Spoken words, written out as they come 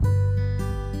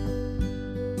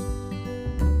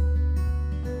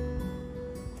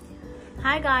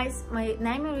Hi guys, my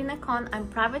name is Irina Kon. I'm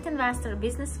private investor,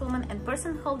 businesswoman, and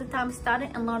person who all the time study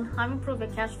and learn how to improve your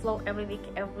cash flow every week,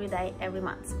 every day, every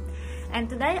month. And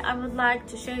today I would like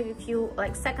to share with you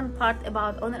second part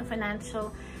about Owner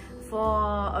Financial for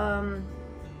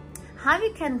how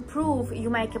you can prove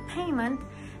you make a payment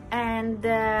and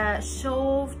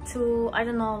show to, I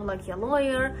don't know, like your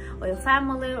lawyer or your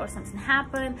family or something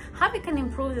happened, how you can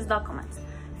improve these documents.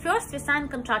 First, we sign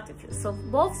contract with you. So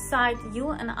both sides,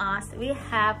 you and us, we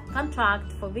have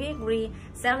contract for we agree,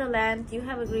 sell the land, you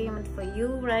have agreement for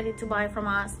you ready to buy from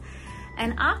us.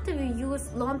 And after we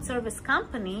use loan service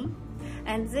company,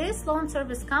 and this loan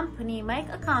service company make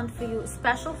account for you,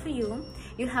 special for you,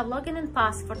 you have login and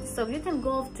password, so you can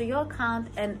go to your account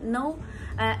and know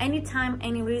anytime,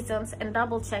 any reasons, and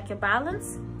double check your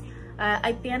balance,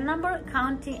 IPN number,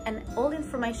 county, and all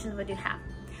information that you have.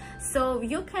 So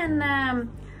you can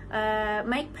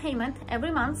make payment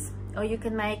every month, or you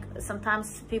can make,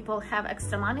 sometimes people have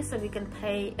extra money, so we can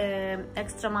pay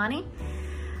extra money.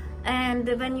 And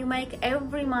when you make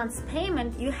every month's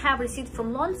payment, you have received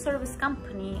from loan service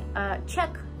company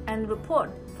check and report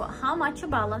for how much your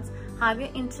balance, how your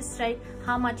interest rate,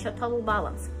 how much your total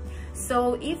balance.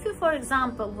 So if you, for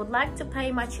example, would like to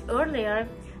pay much earlier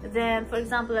than, for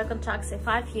example, your contract say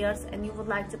 5 years, and you would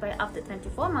like to pay after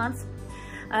 24 months,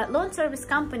 loan service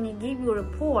company give you a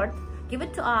report, give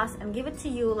it to us and give it to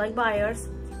you like buyers,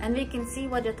 and we can see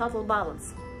what your total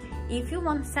balance. If you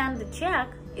want to send the check,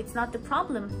 it's not a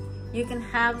problem. You can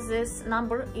have this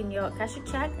number in your cashier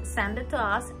check, send it to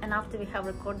us, and after we have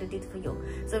recorded it for you.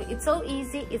 So it's so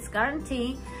easy, it's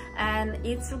guaranteed, and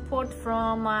it's report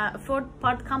from a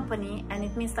third-party company, and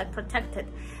it means like protected.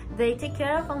 They take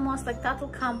care of almost like title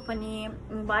company,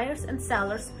 buyers and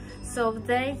sellers, so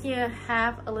they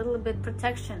have a little bit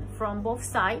protection from both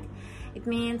sides. It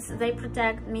means they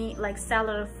protect me like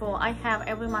seller for I have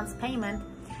every month's payment,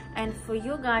 and for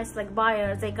you guys like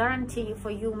buyers, they guarantee for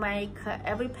you make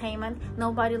every payment,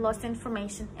 nobody lost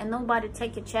information, and nobody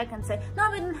take your check and say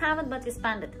no, we didn't have it but we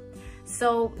spent it.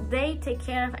 So they take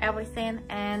care of everything,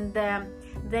 and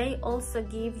they also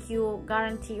give you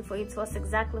guarantee for it was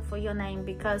exactly for your name,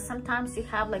 because sometimes you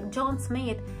have like John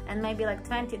Smith and maybe like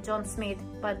 20 John Smith,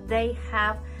 but they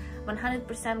have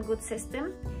 100% good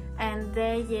system, and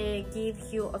they give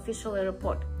you officially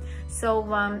report. So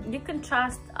you can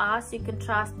trust us, you can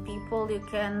trust people, you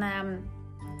can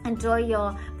enjoy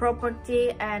your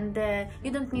property, and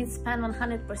you don't need to spend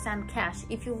 100% cash.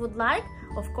 If you would like,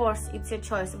 of course, it's your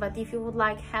choice, but if you would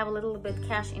like have a little bit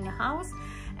cash in your house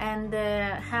and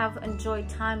have enjoy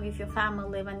time with your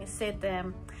family when you sit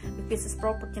with this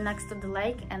property next to the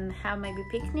lake and have maybe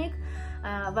picnic,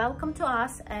 welcome to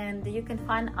us. And you can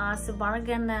find us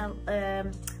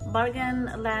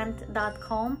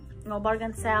bargainland.com or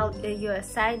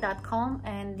bargainsellusa.com,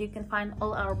 and you can find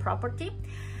all our property.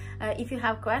 If you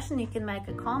have question, you can make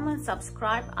a comment,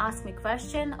 subscribe, ask me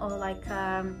question, or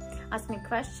ask me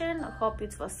question. I hope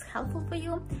it was helpful for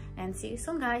you, and see you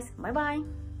soon guys. Bye bye.